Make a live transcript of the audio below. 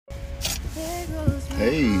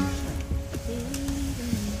Hey.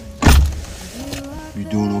 You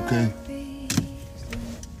doing okay?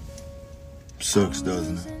 Sucks,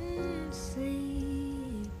 doesn't it?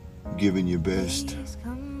 Giving your best,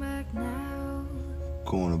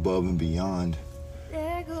 going above and beyond,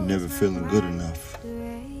 and never feeling good enough.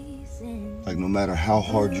 Like no matter how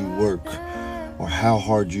hard you work or how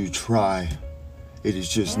hard you try, it is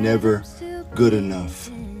just never good enough.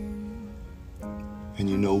 And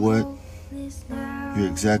you know what? You're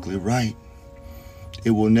exactly right.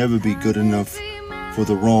 It will never be good enough for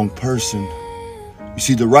the wrong person. You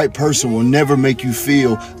see, the right person will never make you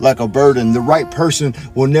feel like a burden. The right person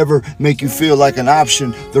will never make you feel like an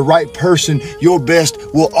option. The right person, your best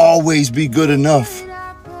will always be good enough.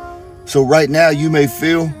 So right now you may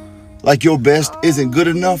feel like your best isn't good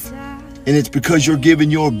enough, and it's because you're giving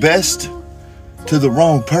your best to the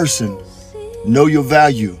wrong person. Know your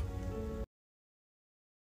value.